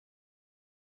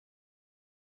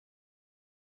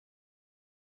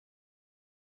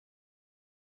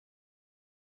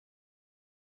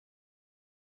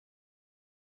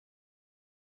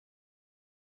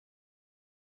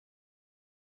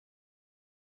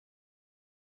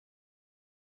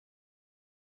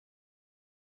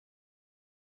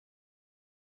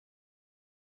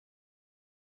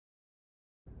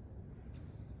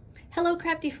Hello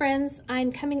crafty friends,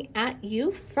 I'm coming at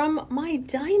you from my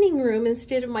dining room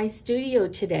instead of my studio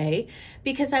today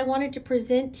because I wanted to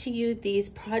present to you these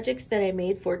projects that I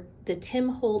made for the Tim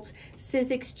Holtz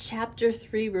Sizzix Chapter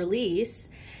 3 release.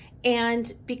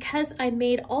 And because I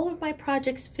made all of my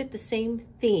projects fit the same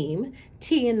theme,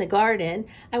 tea in the garden,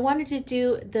 I wanted to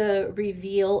do the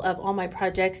reveal of all my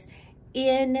projects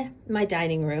in my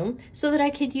dining room so that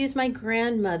I could use my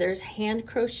grandmother's hand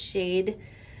crocheted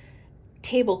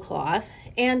tablecloth.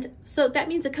 And so that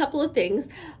means a couple of things.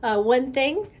 One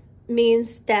thing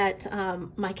means that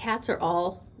my cats are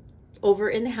all over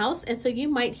in the house, and so you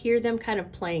might hear them kind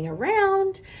of playing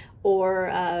around or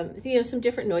some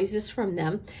different noises from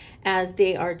them as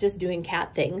they are just doing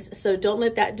cat things. So don't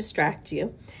let that distract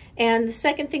you. And the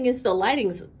second thing is the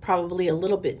lighting's probably a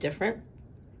little bit different,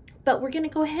 but we're going to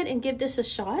go ahead and give this a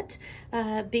shot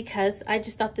because I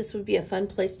just thought this would be a fun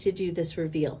place to do this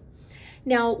reveal.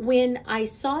 Now, when I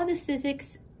saw the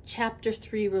Sizzix Chapter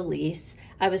 3 release,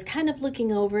 I was kind of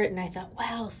looking over it and I thought,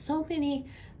 wow, so many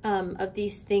of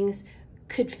these things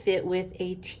could fit with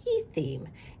a tea theme.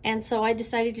 And so I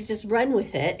decided to just run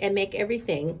with it and make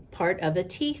everything part of a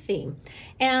tea theme.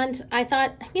 And I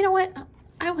thought, you know what?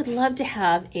 I would love to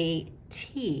have a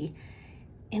tea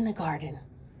in the garden.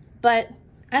 But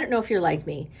I don't know if you're like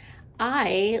me.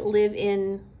 I live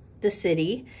in the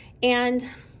city and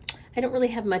I don't really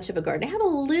have much of a garden. I have a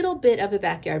little bit of a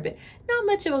backyard, but not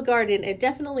much of a garden, and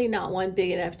definitely not one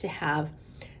big enough to have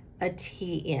a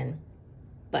tea in.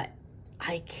 But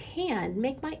I can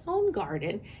make my own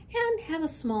garden and have a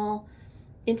small,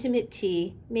 intimate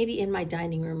tea, maybe in my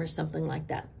dining room or something like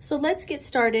that. So let's get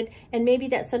started, and maybe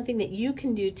that's something that you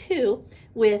can do too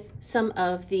with some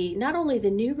of the, not only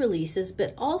the new releases,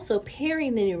 but also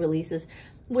pairing the new releases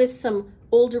with some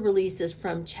older releases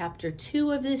from Chapter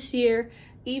 2 of this year,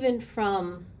 even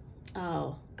from,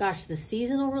 oh gosh, the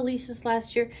seasonal releases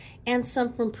last year, and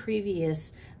some from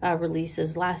previous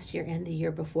releases last year and the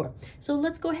year before. So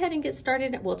let's go ahead and get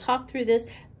started. We'll talk through this.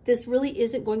 This really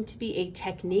isn't going to be a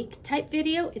technique type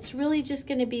video. It's really just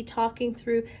going to be talking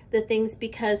through the things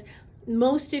because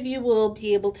most of you will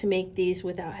be able to make these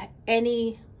without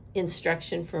any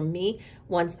instruction from me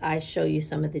once I show you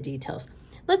some of the details.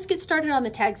 Let's get started on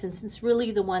the tag since it's really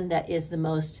the one that is the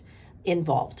most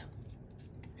involved.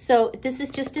 So this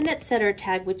is just an etc.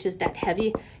 tag, which is that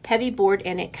heavy board,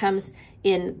 and it comes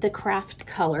in the craft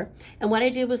color. And what I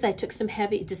did was I took some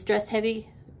distress heavy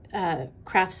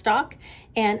craft stock,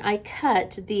 and I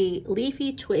cut the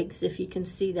leafy twigs, if you can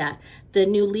see that, the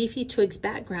new leafy twigs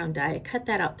background die. I cut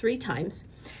that out 3 times,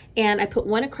 and I put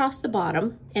one across the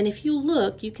bottom. And if you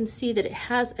look, you can see that it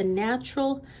has a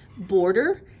natural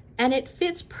border, and it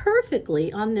fits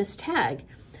perfectly on this tag.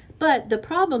 But the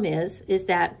problem is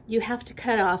that you have to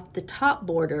cut off the top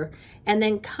border and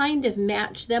then kind of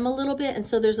match them a little bit. And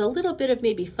so there's a little bit of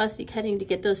maybe fussy cutting to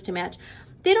get those to match.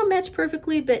 They don't match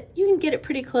perfectly, but you can get it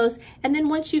pretty close. And then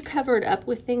once you cover it up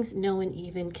with things, no one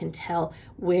even can tell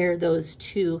where those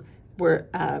two were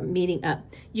meeting up.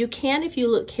 You can, if you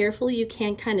look carefully, you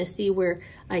can kind of see where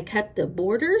I cut the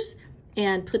borders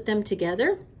and put them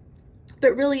together.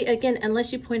 But really, again,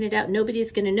 unless you point it out,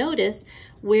 nobody's going to notice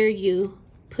where you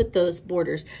put those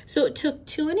borders. So it took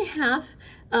 2.5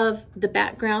 of the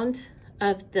background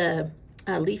of the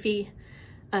leafy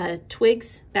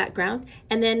twigs background,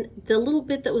 and then the little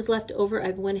bit that was left over I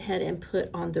went ahead and put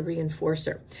on the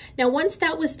reinforcer. Now once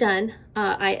that was done,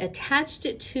 I attached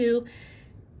it to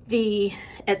the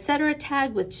etc.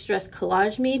 tag with Distress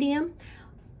Collage Medium.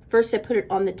 First I put it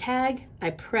on the tag, I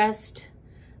pressed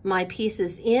my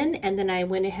pieces in, and then I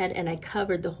went ahead and I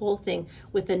covered the whole thing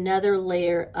with another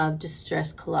layer of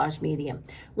Distress Collage Medium.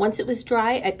 Once it was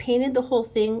dry, I painted the whole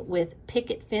thing with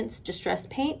Picket Fence Distress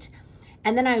Paint,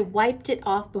 and then I wiped it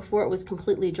off before it was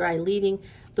completely dry, leaving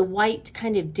the white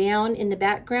kind of down in the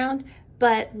background,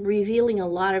 but revealing a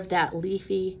lot of that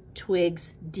leafy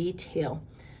twigs detail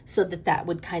so that that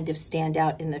would kind of stand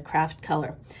out in the craft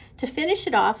color. To finish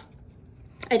it off,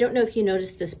 I don't know if you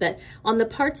noticed this, but on the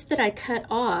parts that I cut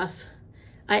off,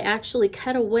 I actually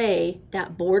cut away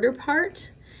that border part,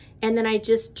 and then I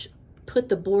just put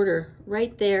the border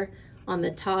right there on the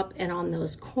top and on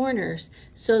those corners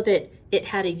so that it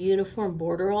had a uniform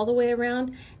border all the way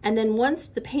around. And then once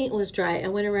the paint was dry, I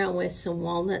went around with some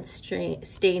walnut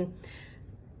stain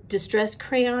distress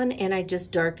crayon, and I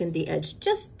just darkened the edge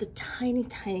just the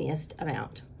tiniest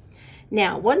amount.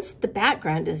 Now, once the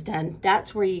background is done,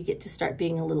 that's where you get to start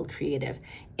being a little creative.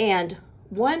 And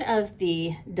one of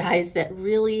the dies that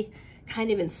really kind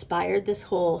of inspired this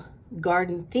whole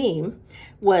garden theme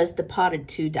was the potted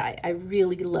 2 die. I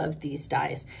really love these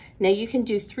dies. Now you can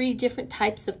do 3 different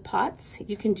types of pots.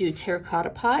 You can do a terracotta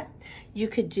pot. You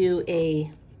could do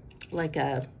like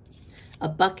a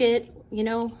bucket, you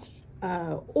know,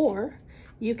 or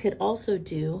you could also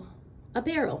do a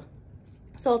barrel.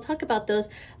 So I'll talk about those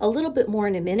a little bit more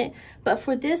in a minute, but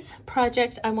for this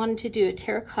project, I wanted to do a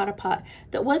terracotta pot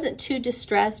that wasn't too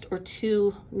distressed or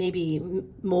too maybe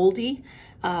moldy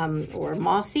or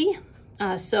mossy.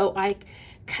 So I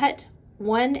cut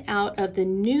one out of the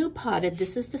new potted.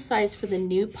 This is the size for the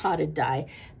new potted die.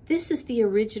 This is the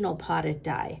original potted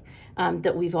die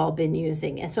that we've all been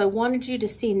using. And so I wanted you to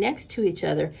see next to each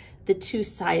other the 2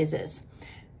 sizes.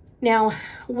 Now,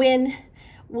 when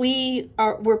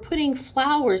we're putting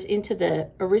flowers into the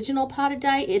original potted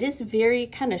die, it is very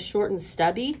kind of short and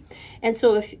stubby. And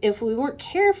so if we weren't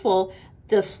careful,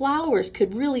 the flowers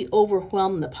could really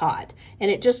overwhelm the pot. And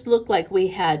it just looked like we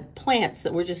had plants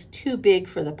that were just too big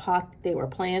for the pot they were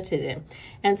planted in.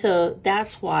 And so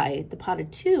that's why the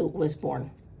potted 2 was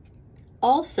born.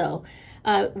 Also,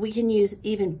 we can use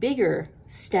even bigger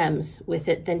stems with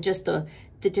it than just the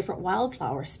different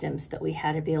wildflower stems that we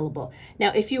had available.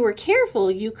 Now, if you were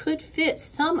careful, you could fit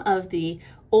some of the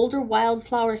older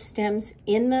wildflower stems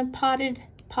in the potted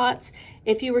pots.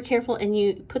 If you were careful and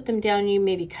you put them down, you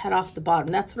maybe cut off the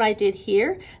bottom. That's what I did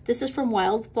here. This is from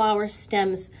Wildflower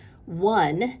Stems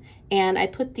 1, and I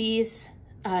put these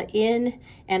in,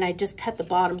 and I just cut the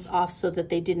bottoms off so that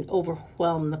they didn't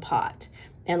overwhelm the pot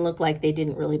and look like they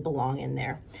didn't really belong in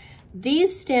there.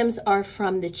 These stems are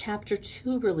from the Chapter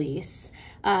 2 release.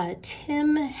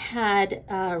 Tim had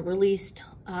released,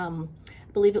 I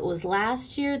believe it was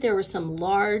last year, there were some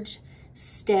large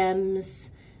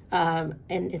stems, and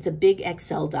it's a big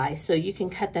XL die, so you can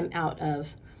cut them out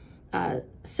of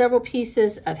several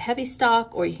pieces of heavy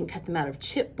stock, or you can cut them out of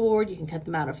chipboard, you can cut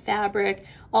them out of fabric,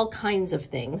 all kinds of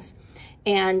things.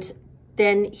 And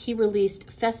then he released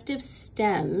festive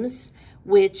stems,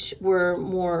 which were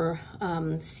more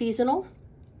seasonal,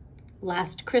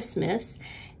 last Christmas.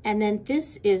 And then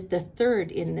this is the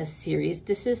 3rd in this series.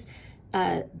 This is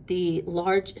the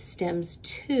Large Stems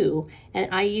 2,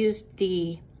 and I used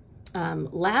the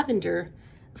lavender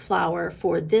flower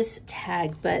for this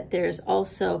tag, but there's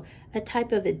also a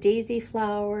type of a daisy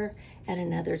flower and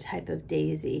another type of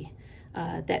daisy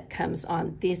that comes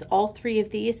on these. All 3 of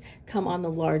these come on the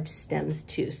large stems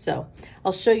too. So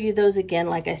I'll show you those again,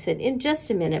 like I said, in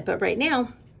just a minute. But right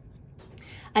now,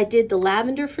 I did the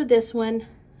lavender for this one.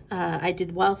 I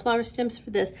did wildflower stems for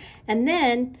this. And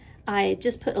then I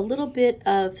just put a little bit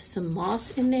of some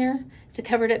moss in there to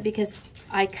cover it up, because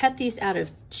I cut these out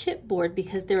of chipboard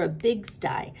because they're a big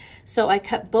die. So I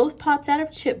cut both pots out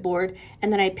of chipboard,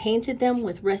 and then I painted them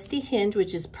with Rusty Hinge,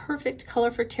 which is perfect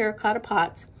color for terracotta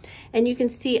pots. And you can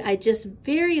see I just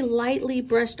very lightly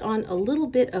brushed on a little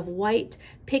bit of white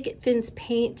picket fence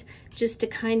paint just to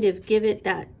kind of give it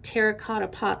that terracotta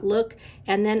pot look.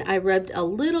 And then I rubbed a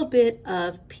little bit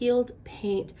of peeled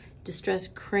paint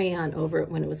distressed crayon over it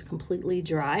when it was completely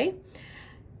dry,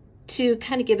 to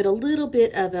kind of give it a little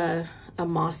bit of a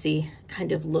mossy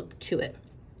kind of look to it.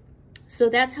 So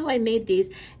that's how I made these.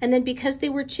 And then because they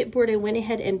were chipboard, I went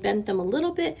ahead and bent them a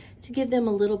little bit to give them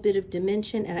a little bit of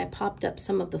dimension, and I popped up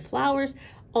some of the flowers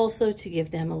also to give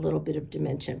them a little bit of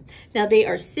dimension. Now they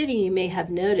are sitting, you may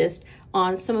have noticed,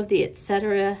 on some of the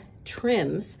etc.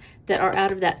 trims that are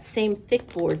out of that same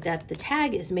thick board that the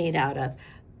tag is made out of.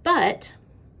 But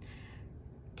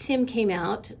Tim came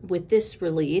out with this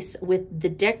release with the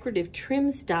decorative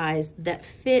trims dies that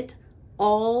fit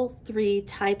all 3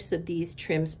 types of these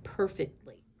trims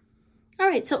perfectly. All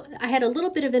right, so I had a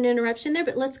little bit of an interruption there,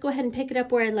 but let's go ahead and pick it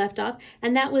up where I left off.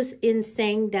 And that was in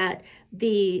saying that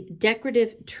the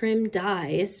decorative trim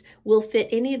dies will fit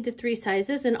any of the 3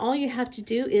 sizes. And all you have to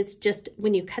do is just,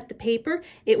 when you cut the paper,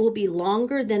 it will be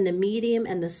longer than the medium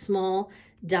and the small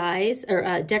dies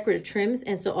or decorative trims.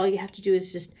 And so all you have to do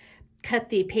is just cut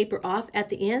the paper off at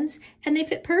the ends, and they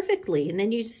fit perfectly. And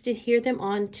then you just adhere them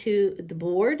onto the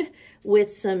board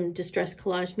with some Distress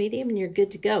Collage medium, and you're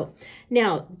good to go.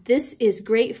 Now, this is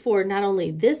great for not only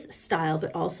this style,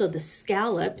 but also the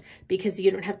scalloped, because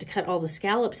you don't have to cut all the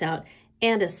scallops out,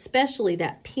 and especially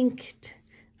that pinked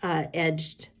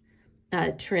edged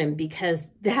trim, because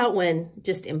that one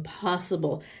just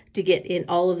impossible to get in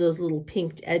all of those little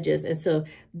pinked edges. And so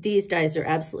these dies are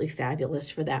absolutely fabulous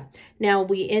for that. Now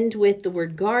we end with the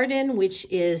word garden, which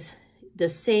is the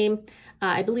same.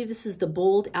 I believe this is the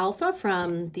Bold Alpha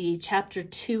from the Chapter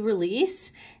 2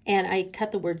 release. And I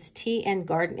cut the words tea and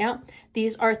garden out.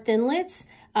 These are thinlits,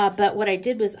 but what I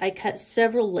did was I cut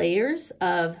several layers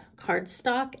of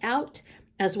cardstock out,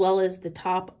 as well as the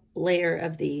top layer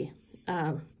of the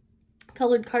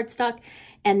colored cardstock.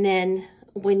 And then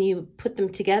when you put them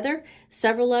together,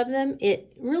 several of them,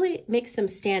 it really makes them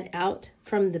stand out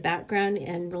from the background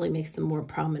and really makes them more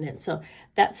prominent. So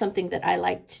that's something that I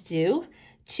like to do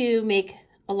to make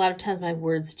a lot of times my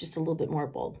words just a little bit more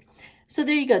bold. So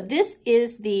there you go. This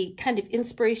is the kind of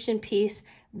inspiration piece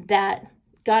that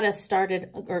got us started,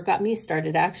 or got me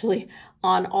started actually,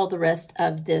 on all the rest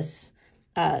of this,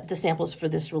 the samples for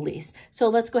this release. So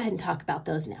let's go ahead and talk about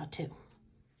those now too.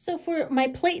 So for my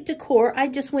plate decor, I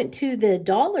just went to the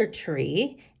Dollar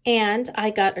Tree and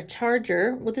I got a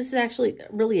charger. Well, this is actually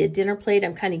really a dinner plate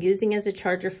I'm kind of using as a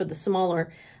charger for the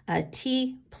smaller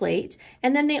tea plate.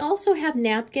 And then they also have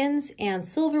napkins and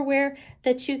silverware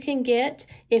that you can get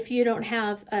if you don't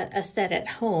have a set at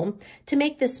home. To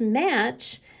make this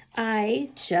match,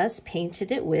 I just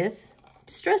painted it with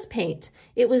distress paint.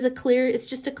 It was a clear, it's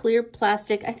just a clear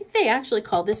plastic. I think they actually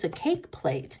call this a cake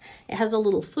plate. It has a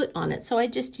little foot on it. So I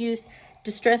just used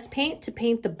distress paint to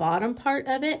paint the bottom part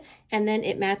of it, and then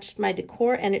it matched my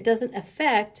decor, and it doesn't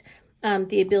affect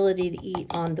the ability to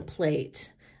eat on the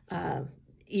plate.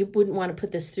 You wouldn't want to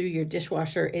put this through your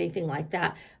dishwasher or anything like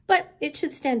that, but it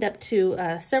should stand up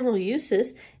to several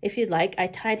uses if you'd like. I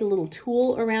tied a little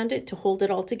tool around it to hold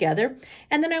it all together.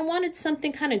 And then I wanted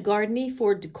something kind of gardeny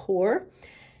for decor.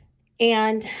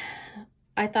 And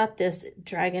I thought this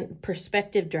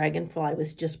perspective dragonfly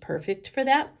was just perfect for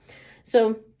that.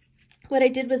 So what I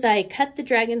did was I cut the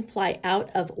dragonfly out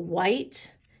of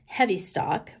white heavy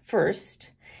stock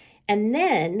first. And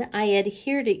then I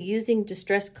adhered it using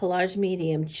Distress Collage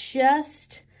Medium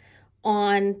just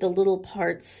on the little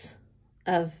parts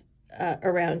of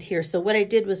around here. So what I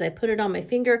did was I put it on my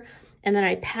finger and then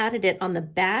I patted it on the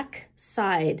back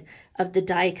side of the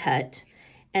die cut.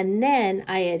 And then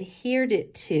I adhered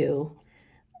it to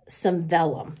some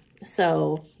vellum.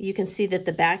 So you can see that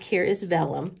the back here is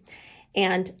vellum.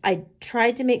 And I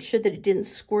tried to make sure that it didn't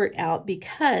squirt out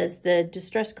because the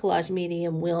Distress Collage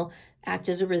Medium will act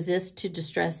as a resist to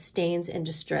distress stains and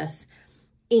distress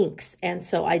inks. And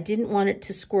so I didn't want it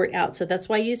to squirt out. So that's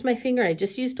why I used my finger. I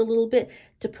just used a little bit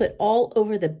to put all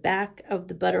over the back of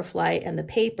the butterfly and the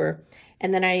paper.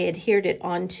 And then I adhered it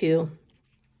onto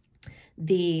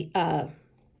the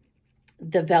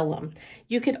vellum.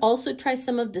 You could also try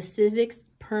some of the Sizzix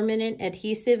permanent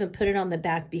adhesive and put it on the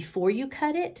back before you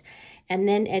cut it, and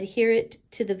then adhere it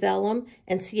to the vellum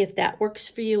and see if that works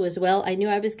for you as well. I knew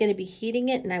I was going to be heating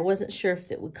it and I wasn't sure if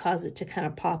it would cause it to kind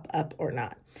of pop up or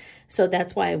not. So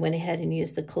that's why I went ahead and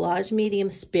used the Collage Medium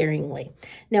sparingly.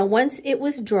 Now, once it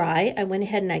was dry, I went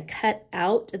ahead and I cut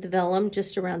out the vellum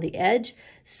just around the edge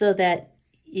so that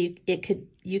you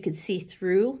could see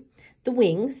through the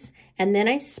wings. And then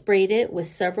I sprayed it with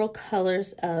several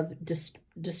colors of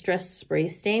Distress Spray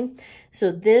Stain.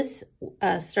 So this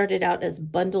started out as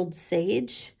Bundled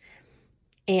Sage.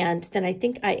 And then I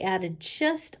think I added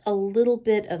just a little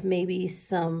bit of maybe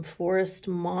some Forest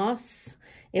Moss,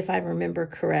 if I remember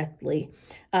correctly.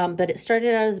 But it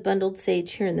started out as Bundled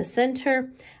Sage here in the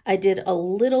center. I did a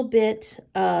little bit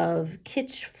of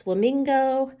Kitsch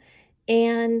Flamingo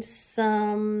and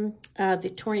some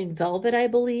Victorian Velvet, I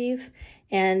believe,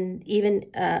 and even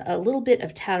a little bit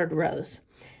of Tattered Rose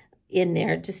in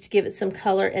there just to give it some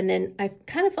color. And then I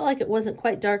kind of felt like it wasn't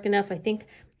quite dark enough. I think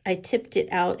I tipped it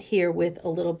out here with a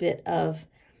little bit of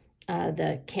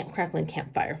the Crackling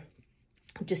Campfire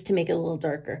just to make it a little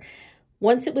darker.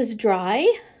 Once it was dry,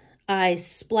 I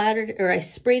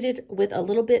sprayed it with a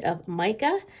little bit of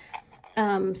mica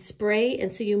spray.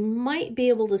 And so you might be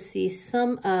able to see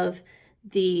some of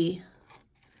the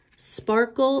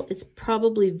sparkle. It's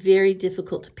probably very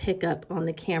difficult to pick up on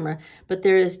the camera, but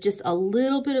there is just a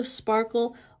little bit of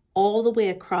sparkle all the way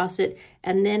across it.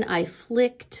 And then I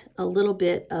flicked a little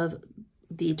bit of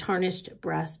the Tarnished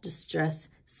Brass Distress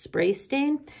Spray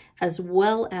Stain, as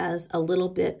well as a little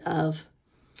bit of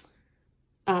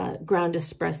Ground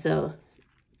Espresso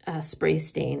Spray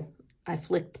Stain. I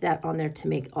flicked that on there to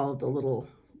make all the little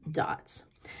dots.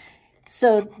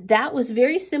 So that was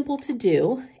very simple to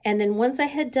do. And then once I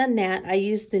had done that, I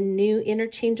used the new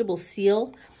interchangeable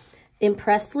seal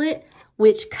Impresslit,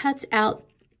 which cuts out,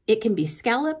 it can be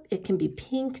scalloped, it can be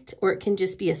pinked, or it can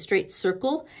just be a straight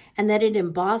circle. And then it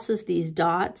embosses these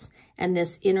dots and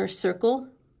this inner circle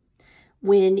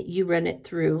when you run it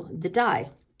through the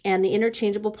die. And the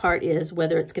interchangeable part is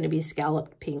whether it's going to be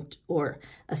scalloped, pinked, or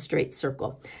a straight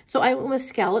circle. So I went with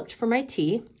scalloped for my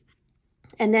tea.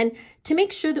 And then to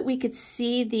make sure that we could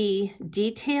see the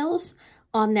details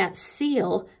on that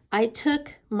seal, I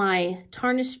took my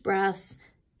Tarnished Brass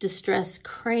Distress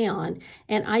Crayon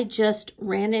and I just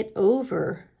ran it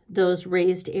over those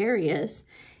raised areas.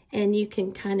 and you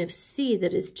can kind of see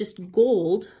that it's just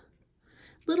gold,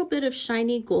 a little bit of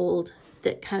shiny gold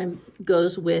that kind of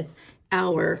goes with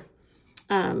our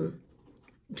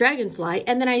dragonfly.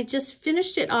 And then I just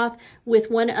finished it off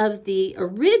with one of the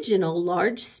original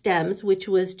large stems, which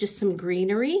was just some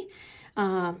greenery.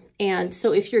 And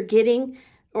so if you're getting,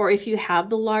 or if you have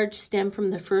the large stem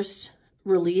from the first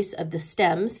release of the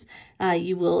stems,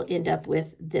 you will end up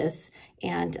with this.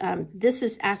 And this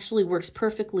is actually works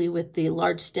perfectly with the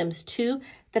large stems too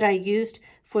that I used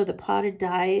for the potted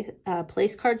dye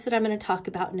place cards that I'm going to talk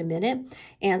about in a minute.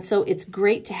 And so it's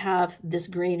great to have this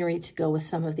greenery to go with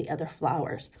some of the other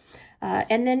flowers.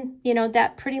 And then, you know,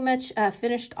 that pretty much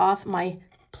finished off my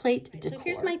plate decor. So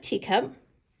here's my teacup.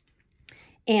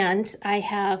 And I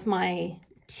have my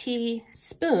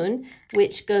teaspoon,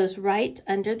 which goes right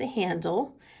under the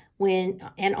handle and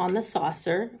on the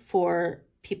saucer for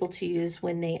people to use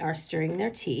when they are stirring their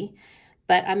tea.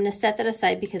 But I'm going to set that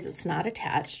aside because it's not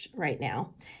attached right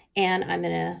now. And I'm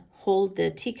going to hold the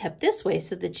teacup this way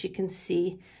so that you can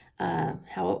see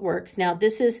how it works. Now,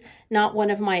 this is not one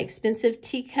of my expensive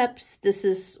teacups. This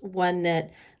is one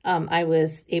that I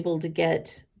was able to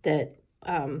get that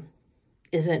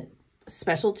isn't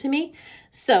special to me.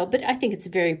 So, but I think it's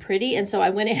very pretty. And so I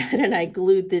went ahead and I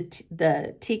glued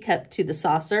the teacup to the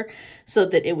saucer so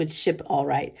that it would ship all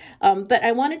right. But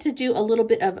I wanted to do a little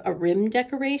bit of a rim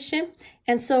decoration.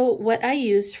 And so what I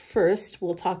used first,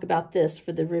 we'll talk about this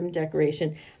for the rim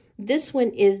decoration. This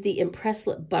one is the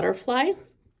Impresslet Butterfly.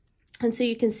 And so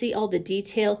you can see all the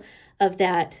detail of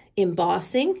that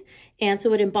embossing. And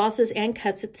so it embosses and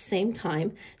cuts at the same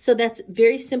time. So that's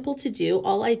very simple to do.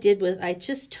 All I did was I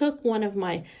just took one of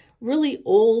my really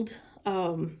old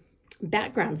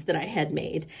backgrounds that I had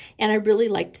made, and I really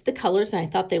liked the colors and I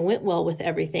thought they went well with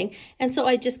everything. And so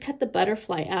I just cut the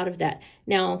butterfly out of that.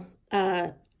 Now,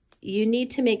 you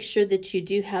need to make sure that you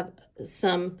do have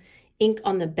some ink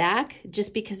on the back,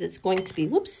 just because it's going to be,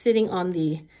 sitting on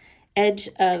the edge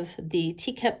of the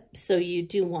teacup. So you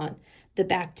do want the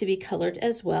back to be colored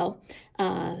as well.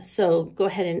 So go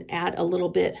ahead and add a little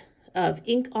bit of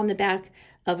ink on the back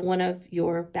of one of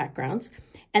your backgrounds,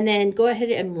 and then go ahead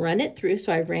and run it through.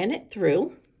 So I ran it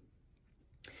through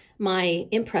my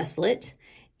Impresslet,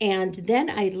 and then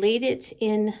I laid it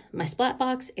in my splat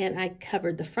box, and I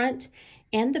covered the front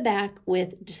and the back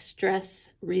with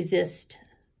Distress Resist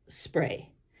spray.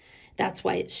 That's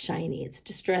why it's shiny. It's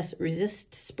Distress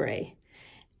Resist spray.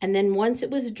 And then once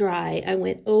it was dry, I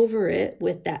went over it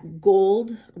with that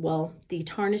gold, well, the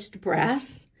tarnished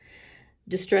brass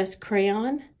distress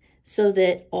crayon, so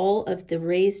that all of the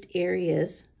raised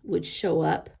areas would show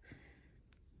up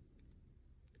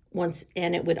once,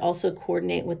 and it would also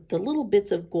coordinate with the little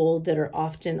bits of gold that are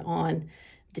often on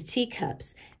the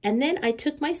teacups. And then I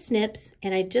took my snips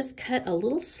and I just cut a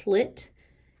little slit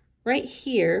right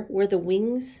here where the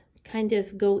wings kind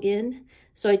of go in.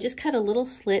 So I just cut a little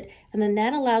slit, and then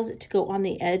that allows it to go on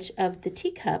the edge of the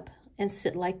teacup and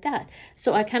sit like that.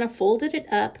 So I kind of folded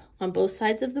it up on both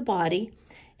sides of the body.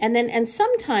 And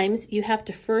sometimes you have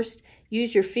to first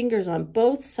use your fingers on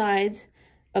both sides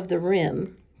of the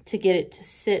rim to get it to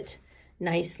sit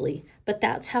nicely. But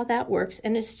that's how that works.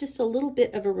 And it's just a little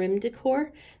bit of a rim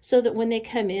decor so that when they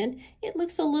come in, it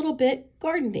looks a little bit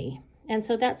gardeny. And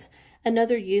so that's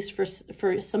another use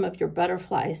for some of your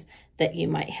butterflies that you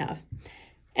might have.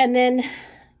 And then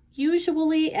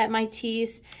usually at my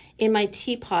teas, in my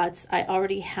teapots, I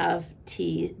already have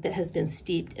tea that has been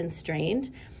steeped and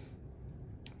strained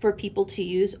for people to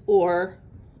use, or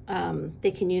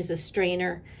they can use a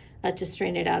strainer to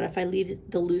strain it out if I leave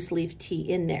the loose leaf tea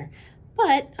in there.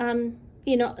 But,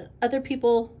 you know, other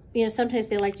people, you know, sometimes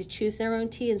they like to choose their own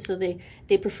tea, and so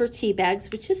they prefer tea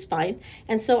bags, which is fine.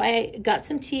 And so I got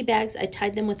some tea bags, I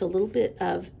tied them with a little bit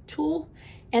of tulle,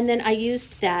 and then I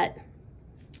used that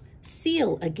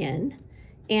seal again.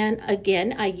 And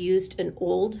again, I used an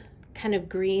old kind of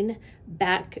green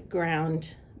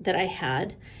background that I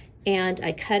had, and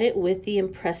I cut it with the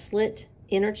Impresslet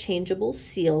interchangeable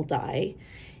seal die.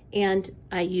 And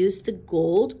I used the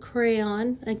gold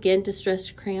crayon, again,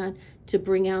 distressed crayon, to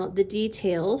bring out the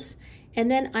details.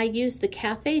 And then I used the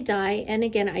cafe die, and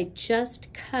again, I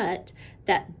just cut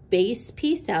that base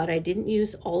piece out. I didn't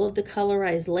use all of the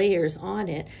colorized layers on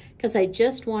it because I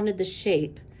just wanted the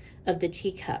shape of the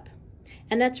teacup.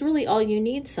 And that's really all you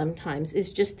need sometimes,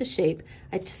 is just the shape.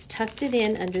 I just tucked it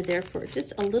in under there for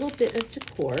just a little bit of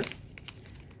decor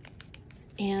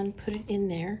and put it in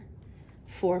there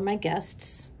for my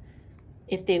guests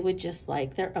if they would just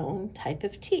like their own type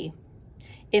of tea.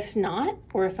 If not,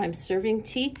 or if I'm serving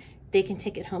tea, they can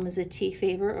take it home as a tea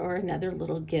favor or another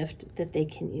little gift that they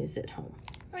can use at home.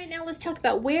 All right, now let's talk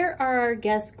about where are our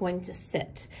guests going to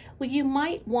sit. Well, you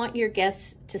might want your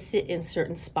guests to sit in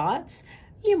certain spots.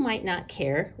 You might not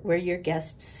care where your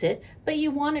guests sit, but you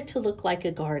want it to look like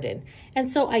a garden. And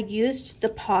so I used the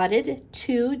potted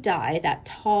 2 die, that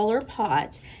taller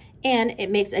pot, and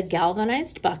it makes a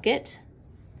galvanized bucket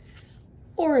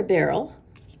or a barrel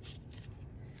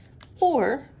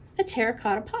or a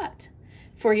terracotta pot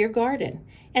for your garden.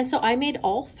 And so I made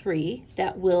all 3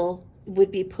 that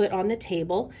would be put on the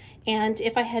table. And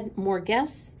if I had more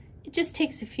guests, it just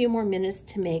takes a few more minutes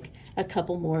to make a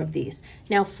couple more of these.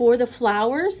 Now for the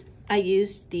flowers, I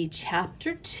used the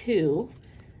chapter 2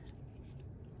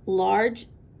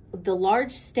 the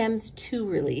large stems 2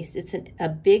 release. It's a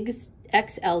big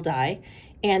XL die,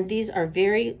 and these are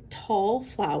very tall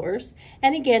flowers.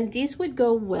 And again, these would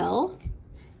go well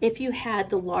if you had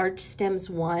the large stems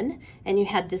 1 and you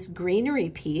had this greenery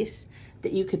piece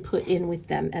that you could put in with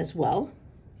them as well.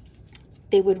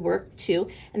 They would work too.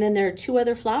 And then there are 2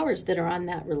 other flowers that are on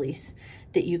that release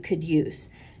that you could use.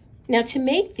 Now to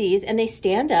make these, and they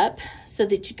stand up so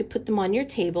that you could put them on your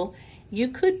table, you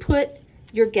could put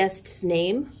your guest's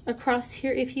name across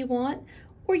here if you want,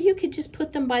 or you could just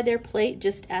put them by their plate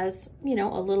just as, you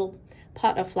know, a little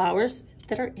pot of flowers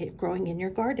that are growing in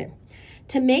your garden.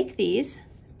 To make these,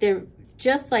 they're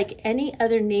just like any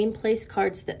other name place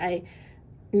cards that I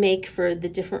make for the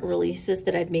different releases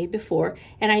that I've made before.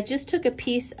 And I just took a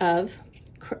piece of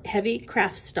heavy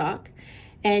craft stock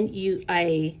and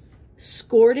I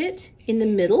scored it in the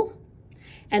middle,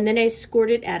 and then I scored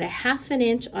it at a 1/2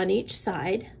 inch on each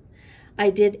side.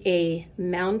 I did a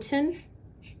mountain,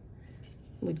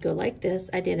 would go like this.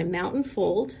 I did a mountain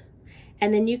fold,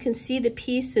 and then you can see the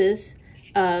pieces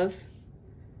of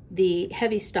the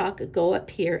heavy stock go up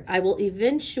here.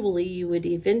 You would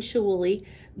eventually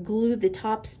glue the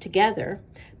tops together,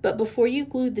 but before you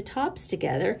glue the tops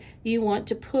together, you want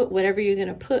to put whatever you're going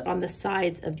to put on the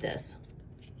sides of this.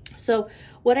 So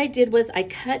what I did was I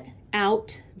cut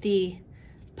out the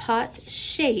pot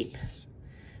shape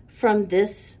from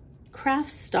this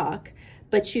craft stock,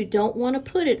 but you don't want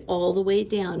to put it all the way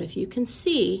down. If you can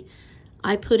see,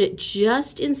 I put it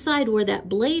just inside where that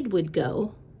blade would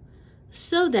go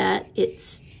so that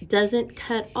it doesn't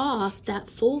cut off that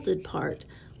folded part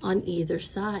on either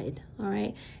side, all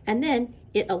right? And then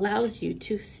it allows you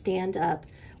to stand up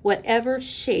whatever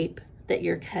shape that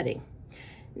you're cutting.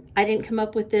 I didn't come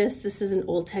up with this. This is an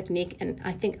old technique, and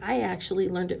I think I actually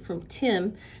learned it from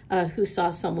Tim, who saw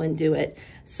someone do it.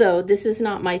 So this is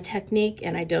not my technique,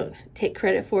 and I don't take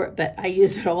credit for it, but I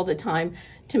use it all the time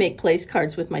to make place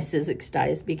cards with my Sizzix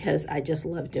dies because I just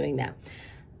love doing that.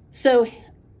 So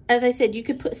as I said, you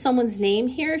could put someone's name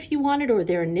here if you wanted, or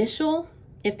their initial.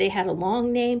 If they had a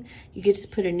long name, you could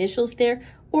just put initials there,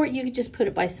 or you could just put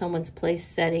it by someone's place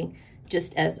setting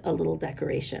just as a little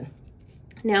decoration.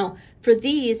 Now for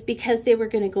these, because they were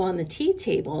going to go on the tea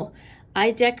table,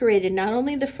 I decorated not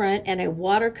only the front and I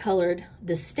watercolored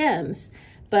the stems,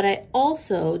 but I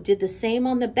also did the same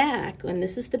on the back. And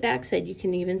this is the back side. You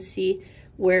can even see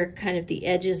where kind of the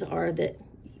edges are, that,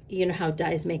 you know how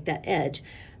dies make that edge.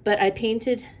 But I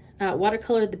painted,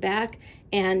 watercolored the back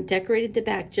and decorated the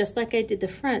back just like I did the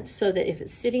front, so that if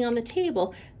it's sitting on the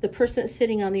table, the person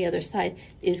sitting on the other side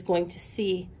is going to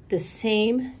see the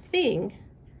same thing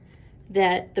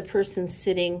that the person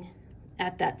sitting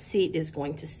at that seat is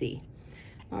going to see.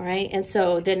 All right, and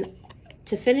so then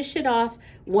to finish it off,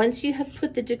 once you have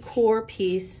put the decor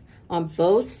piece on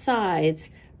both sides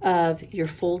of your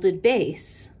folded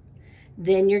base,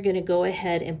 then you're going to go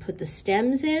ahead and put the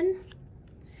stems in,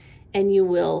 and you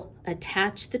will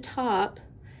attach the top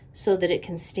so that it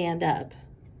can stand up.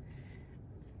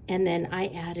 And then I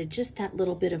added just that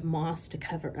little bit of moss to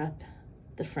cover up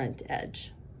the front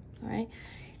edge. All right,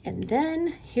 and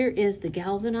then here is the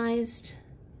galvanized.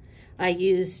 I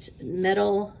used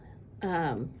metal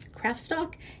craft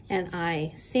stock, and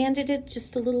I sanded it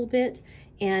just a little bit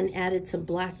and added some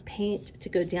black paint to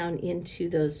go down into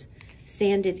those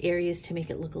sanded areas to make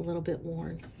it look a little bit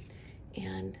worn.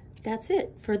 And that's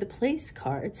it for the place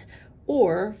cards,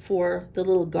 or for the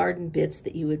little garden bits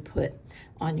that you would put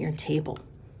on your table.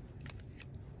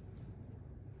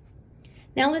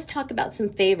 Now let's talk about some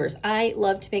favors. I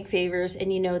love to make favors,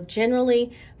 and you know,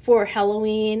 generally for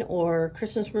Halloween or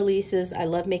Christmas releases, I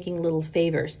love making little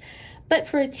favors. But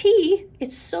for a tea,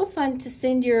 it's so fun to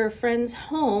send your friends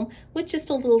home with just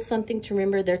a little something to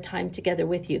remember their time together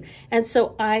with you. And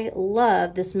so I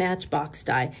love this Matchbox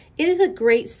die. It is a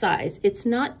great size. It's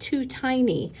not too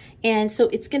tiny, and so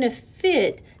it's going to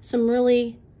fit some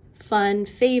really fun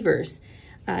favors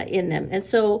in them. And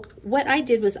so what I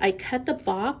did was I cut the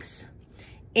box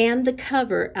and the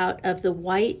cover out of the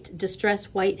white,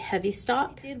 distressed white heavy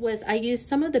stock. What I did was I used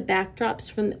some of the backdrops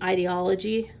from the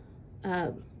Ideology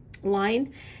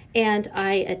line, and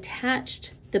I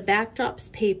attached the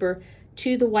backdrops paper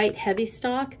to the white heavy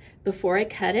stock before I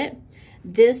cut it.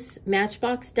 This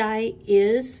Matchbox die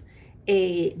is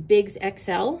a Biggs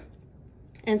XL,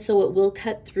 and so it will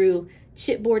cut through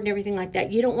chipboard and everything like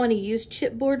that. You don't want to use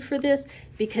chipboard for this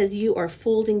because you are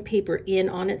folding paper in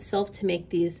on itself to make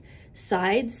these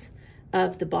sides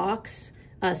of the box.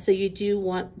 So you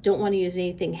don't want to use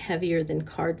anything heavier than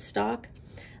cardstock,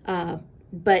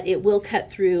 but it will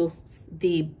cut through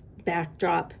the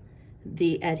backdrop,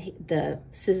 the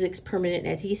Sizzix permanent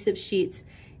adhesive sheets,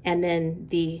 and then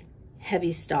the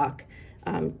heavy stock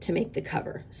to make the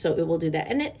cover. So it will do that,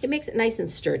 and it makes it nice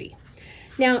and sturdy.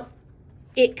 Now,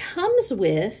 it comes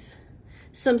with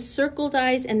some circle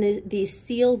dies and these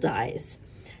seal dies.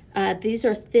 These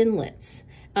are thinlits,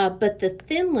 but the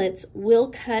thinlits will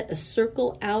cut a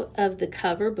circle out of the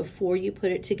cover before you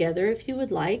put it together if you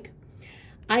would like.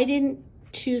 I didn't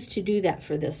choose to do that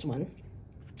for this one.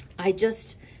 I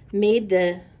just made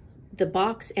the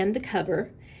box and the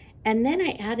cover, and then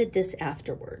I added this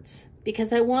afterwards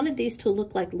because I wanted these to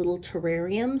look like little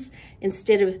terrariums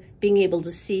instead of being able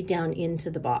to see down into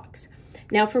the box.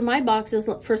 Now for my boxes,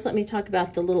 first let me talk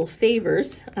about the little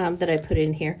favors that I put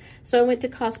in here. So I went to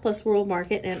Cost Plus World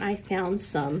Market and I found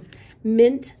some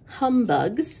mint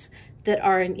humbugs that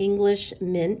are an English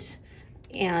mint.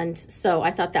 And so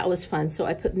I thought that was fun. So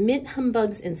I put mint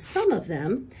humbugs in some of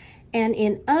them, and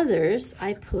in others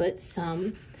I put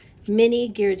some mini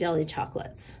Ghirardelli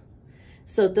chocolates.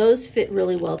 So those fit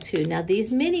really well too. Now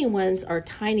these mini ones are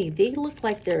tiny. They look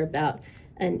like they're about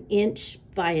 1 inch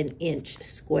by 1 inch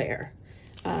square.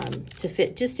 To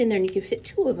fit just in there, and you can fit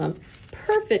 2 of them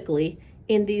perfectly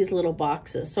in these little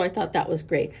boxes. So I thought that was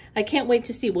great. I can't wait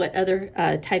to see what other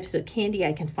types of candy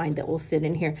I can find that will fit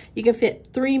in here. You can fit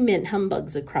 3 mint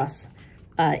humbugs across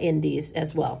in these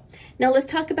as well. Now let's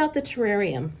talk about the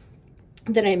terrarium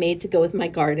that I made to go with my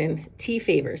garden tea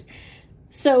favors.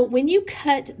 So when you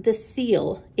cut the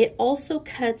seal, it also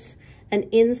cuts an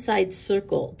inside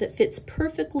circle that fits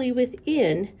perfectly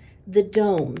within the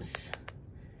domes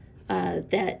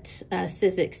that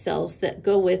Sizzix sells that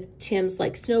go with Tim's,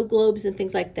 like snow globes and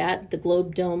things like that, the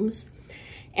globe domes.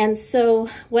 And so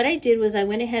what I did was I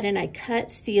went ahead and I cut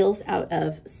seals out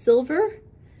of silver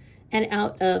and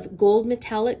out of gold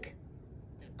metallic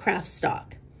craft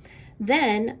stock.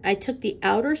 Then I took the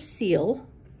outer seal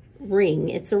ring,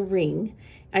 it's a ring,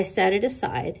 I set it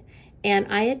aside, and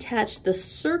I attached the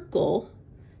circle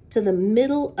to the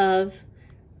middle of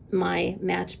my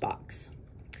matchbox.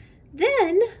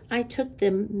 Then I took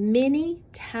the mini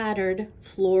tattered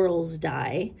florals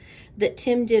die that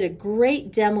Tim did a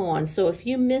great demo on. So if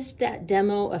you missed that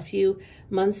demo a few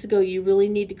months ago, you really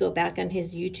need to go back on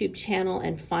his YouTube channel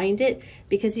and find it,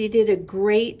 because he did a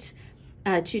great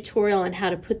tutorial on how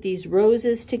to put these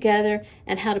roses together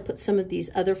and how to put some of these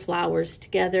other flowers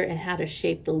together and how to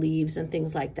shape the leaves and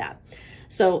things like that.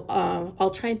 So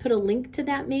I'll try and put a link to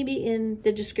that maybe in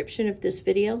the description of this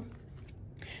video.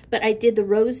 But I did the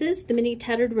roses, the mini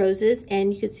tattered roses,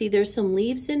 and you can see there's some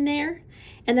leaves in there.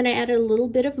 And then I added a little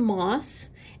bit of moss,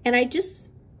 and I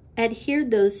just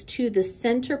adhered those to the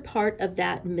center part of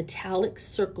that metallic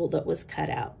circle that was cut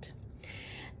out.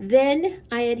 Then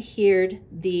I adhered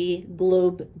the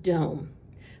globe dome.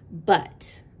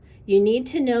 But you need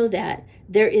to know that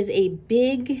there is a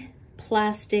big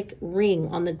plastic ring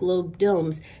on the globe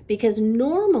domes, because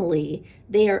normally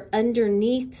they are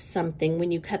underneath something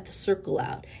when you cut the circle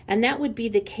out. And that would be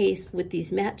the case with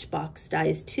these Matchbox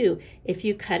dies too, if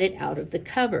you cut it out of the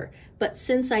cover. But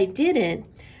since I didn't,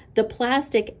 the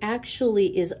plastic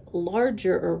actually is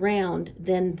larger around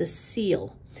than the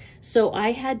seal. So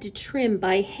I had to trim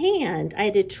by hand, I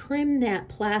had to trim that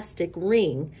plastic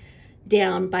ring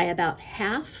down by about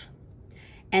half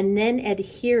and then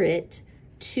adhere it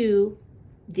to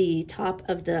the top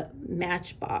of the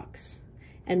matchbox.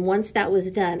 And once that was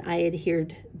done, I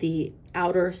adhered the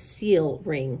outer seal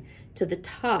ring to the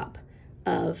top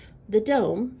of the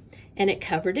dome, and it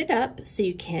covered it up so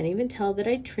you can't even tell that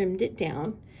I trimmed it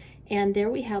down. And there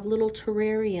we have little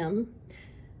terrarium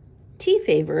tea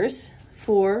favors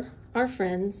for our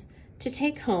friends to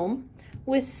take home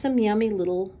with some yummy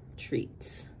little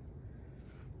treats.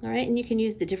 All right, and you can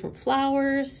use the different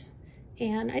flowers,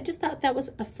 and I just thought that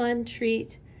was a fun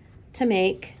treat to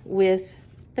make with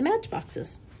the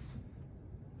matchboxes.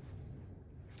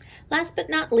 Last but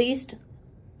not least,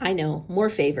 I know, more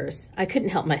favors. I couldn't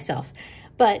help myself,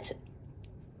 but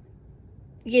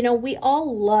you know, we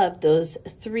all love those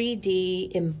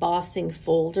 3D embossing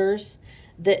folders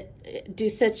that do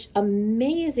such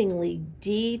amazingly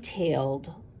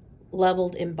detailed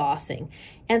leveled embossing.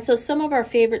 And so some of our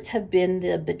favorites have been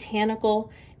the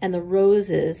botanical and the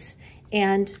roses,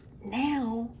 and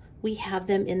now we have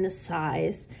them in the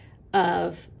size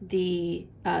of the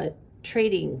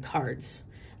trading cards,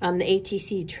 the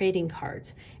ATC trading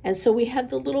cards. And so we have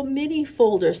the little mini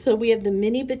folder. So we have the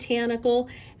mini botanical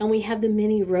and we have the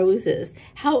mini roses.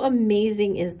 How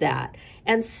amazing is that?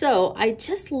 And so I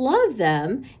just love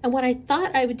them. And what I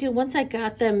thought I would do once I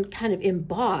got them kind of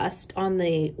embossed on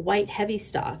the white heavy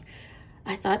stock,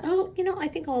 I thought, oh, you know, I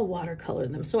think I'll watercolor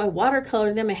them. So I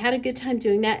watercolored them. I had a good time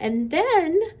doing that. And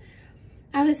then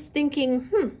I was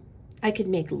thinking, I could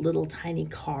make little tiny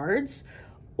cards,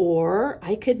 or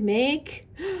I could make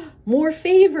more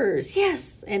favors.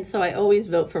 Yes. And so I always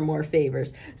vote for more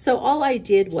favors. So all I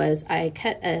did was I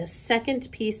cut a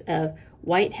second piece of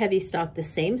white heavy stock the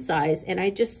same size, and I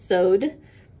just sewed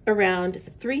around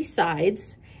 3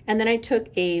 sides. And then I took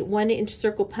a 1-inch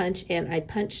circle punch and I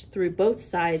punched through both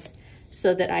sides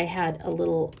so that I had a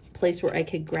little place where I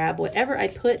could grab whatever I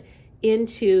put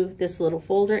into this little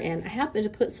folder. And I happened to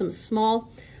put some small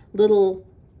little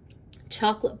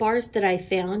chocolate bars that I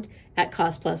found at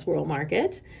Cost Plus World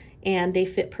Market, and they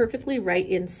fit perfectly right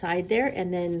inside there.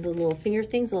 And then the little finger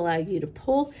things allow you to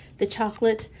pull the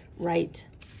chocolate right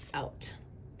out.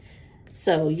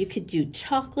 So you could do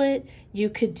chocolate, you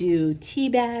could do tea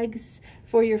bags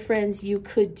for your friends, you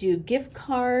could do gift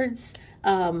cards.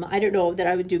 I don't know that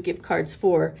I would do gift cards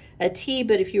for a tea,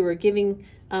 but if you were giving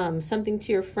something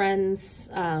to your friends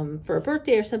for a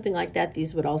birthday or something like that,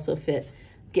 these would also fit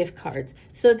gift cards.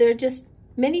 So there are just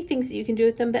many things that you can do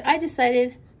with them, but I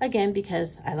decided, again,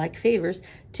 because I like favors,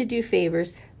 to do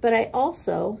favors. But I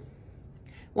also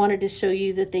wanted to show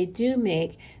you that they do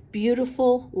make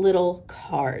beautiful little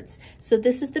cards. So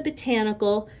this is the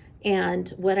botanical, and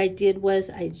what I did was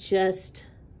I just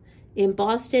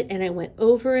embossed it and I went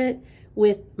over it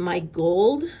with my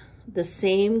gold, the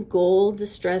same gold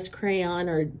distress crayon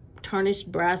or tarnished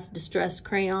brass distress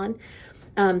crayon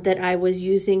that I was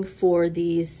using for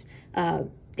these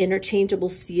interchangeable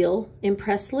seal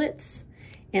impresslets.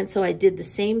 And so I did the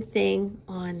same thing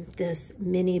on this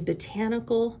mini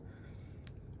botanical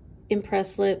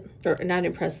impresslet, or not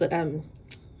impresslet,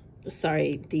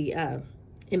 sorry, the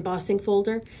embossing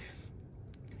folder.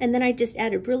 And then I just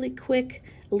added really quick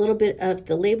a little bit of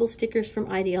the label stickers from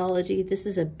Ideology. This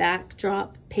is a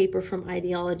backdrop paper from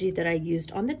Ideology that I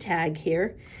used on the tag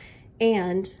here,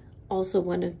 and also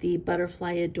one of the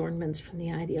butterfly adornments from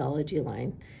the Ideology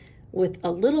line, with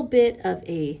a little bit of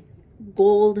a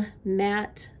gold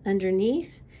mat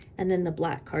underneath, and then the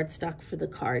black cardstock for the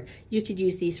card. You could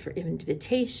use these for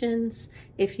invitations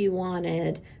if you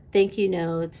wanted, thank you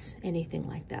notes, anything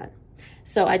like that.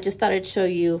 So I just thought I'd show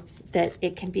you that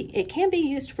it can be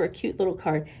used for a cute little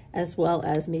card, as well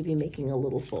as maybe making a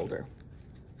little folder.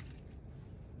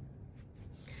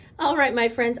 All right, my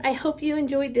friends, I hope you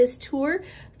enjoyed this tour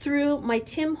through my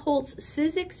Tim Holtz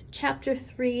Sizzix Chapter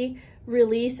 3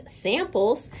 release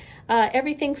samples.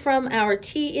 Everything from our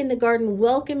Tea in the Garden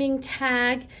welcoming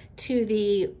tag to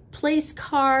the place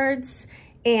cards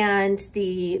and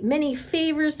the many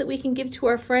favors that we can give to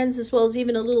our friends, as well as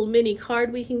even a little mini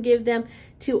card we can give them,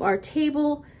 to our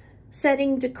table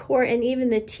setting decor, and even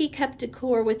the teacup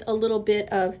decor with a little bit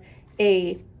of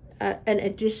an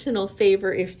additional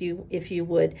favor if you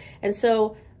would. And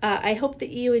so I hope that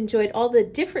you enjoyed all the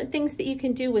different things that you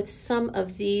can do with some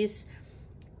of these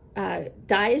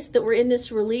dies that were in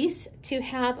this release to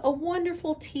have a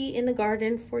wonderful tea in the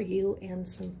garden for you and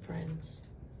some friends.